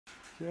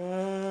I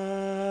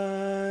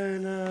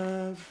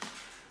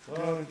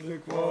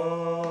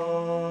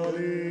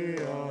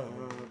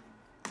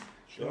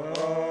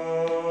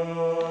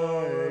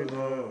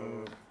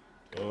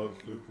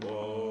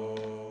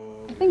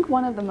think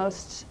one of the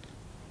most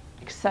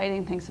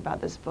exciting things about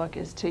this book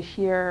is to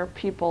hear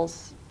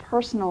people's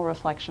personal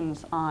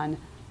reflections on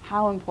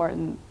how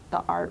important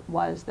the art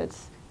was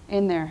that's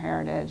in their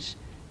heritage,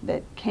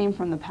 that came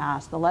from the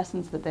past, the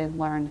lessons that they've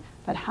learned,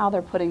 but how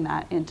they're putting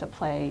that into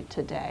play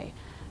today.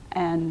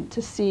 And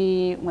to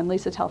see when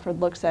Lisa Telford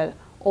looks at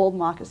old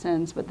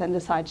moccasins but then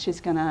decides she's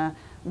going to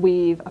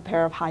weave a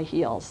pair of high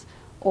heels,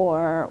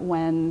 or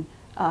when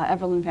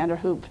Evelyn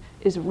Vanderhoop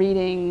is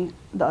reading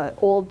the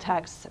old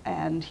texts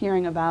and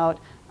hearing about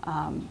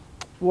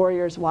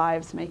warriors'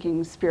 wives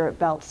making spirit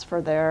belts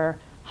for their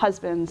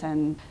husbands,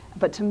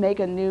 but to make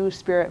a new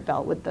spirit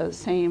belt with those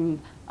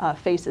same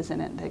faces in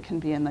it that can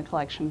be in the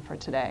collection for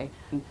today.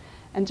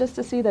 And just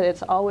to see that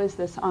it's always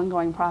this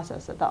ongoing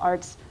process, that the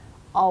art's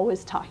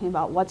always talking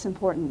about what's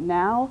important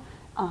now,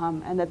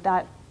 and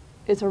that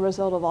is a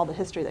result of all the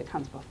history that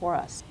comes before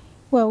us.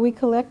 Well, we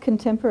collect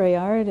contemporary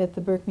art at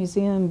the Burke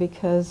Museum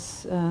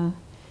because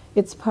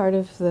it's part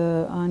of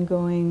the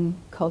ongoing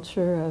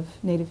culture of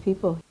Native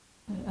people.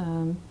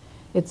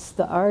 It's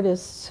the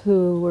artists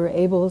who were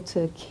able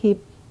to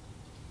keep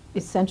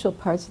essential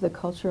parts of the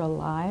culture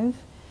alive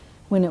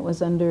when it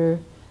was under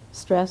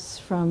stress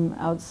from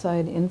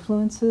outside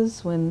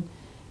influences, when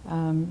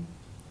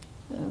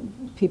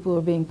people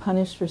were being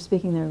punished for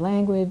speaking their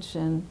language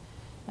and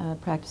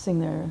practicing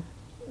their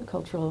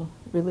cultural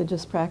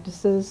religious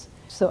practices.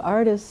 So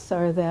artists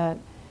are that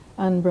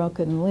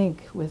unbroken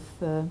link with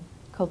the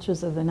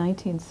cultures of the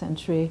 19th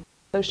century.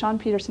 So Shaun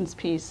Peterson's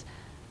piece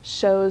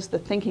shows the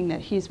thinking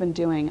that he's been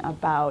doing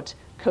about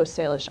Coast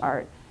Salish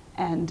art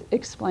and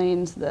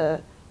explains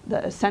the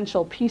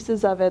essential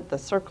pieces of it, the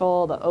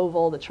circle, the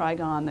oval, the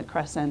trigon, the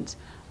crescent,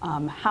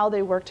 how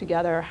they work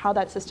together, how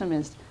that system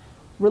is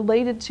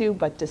related to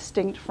but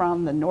distinct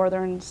from the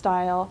northern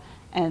style.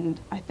 And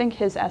I think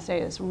his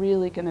essay is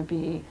really going to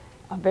be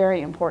a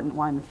very important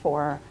one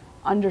for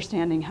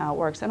understanding how it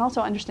works and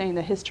also understanding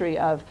the history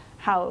of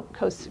how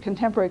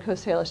contemporary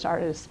Coast Salish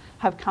artists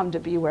have come to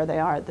be where they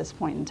are at this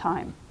point in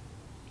time.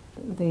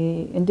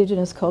 The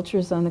indigenous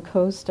cultures on the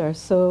coast are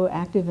so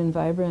active and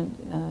vibrant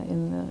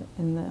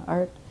in the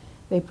art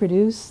they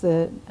produce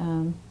that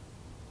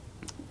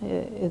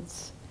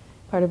it's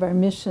part of our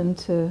mission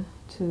to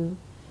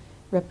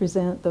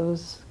represent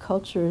those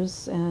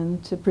cultures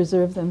and to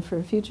preserve them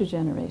for future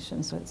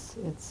generations. So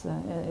it's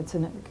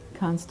a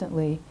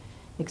constantly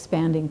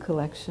expanding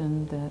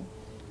collection that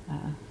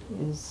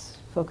is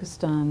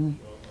focused on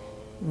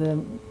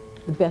the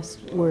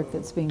best work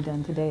that's being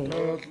done today.